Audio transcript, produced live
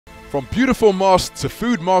From beautiful mosques to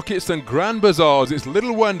food markets and grand bazaars, it's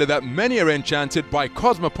little wonder that many are enchanted by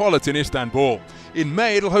cosmopolitan Istanbul. In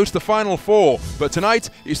May, it'll host the Final Four, but tonight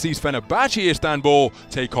it sees Fenerbahce Istanbul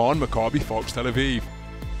take on Maccabi Fox Tel Aviv.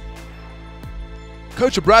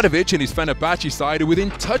 Coach Obradovic and his Fenerbahce side are within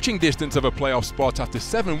touching distance of a playoff spot after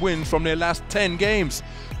 7 wins from their last 10 games.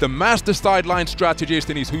 The master sideline strategist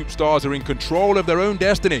and his hoop stars are in control of their own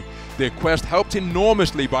destiny. Their quest helped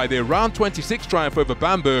enormously by their round 26 triumph over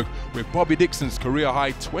Bamberg, where Bobby Dixon's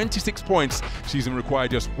career-high 26 points sees them require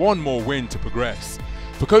just one more win to progress.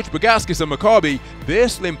 For Coach Bogaskis and Maccabi, their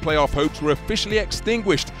slim playoff hopes were officially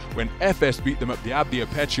extinguished when FS beat them at the Abdi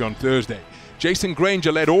Apeche on Thursday. Jason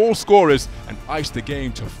Granger led all scorers and iced the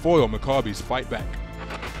game to foil Maccabi's fight back.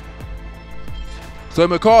 So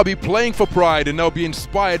Maccabi playing for pride, and they'll be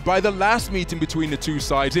inspired by the last meeting between the two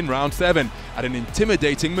sides in round 7 at an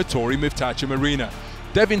intimidating Matori Mivtachem arena.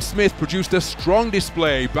 Devin Smith produced a strong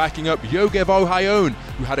display backing up Yogev Ohayon,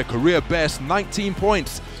 who had a career-best 19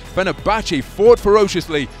 points. Fenerbahce fought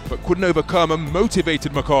ferociously but couldn't overcome a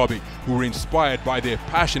motivated Maccabi, who were inspired by their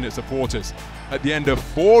passionate supporters. At the end of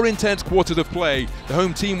 4 intense quarters of play, the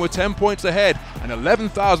home team were 10 points ahead and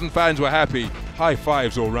 11,000 fans were happy. High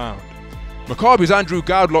fives all round. Maccabi's Andrew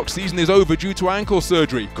Gaudlock's season is over due to ankle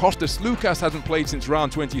surgery. Kostas Lukas hasn't played since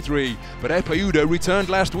round 23, but Epayuda returned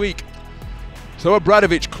last week. So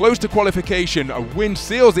Obradovic close to qualification, a win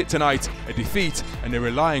seals it tonight, a defeat and they're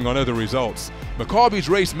relying on other results. Maccabi's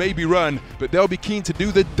race may be run, but they'll be keen to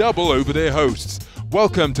do the double over their hosts.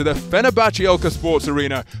 Welcome to the Fenerbahce Elka Sports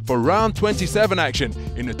Arena for round 27 action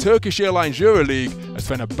in the Turkish Airlines EuroLeague as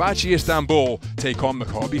Fenerbahce Istanbul take on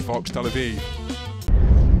Maccabi Fox Tel Aviv.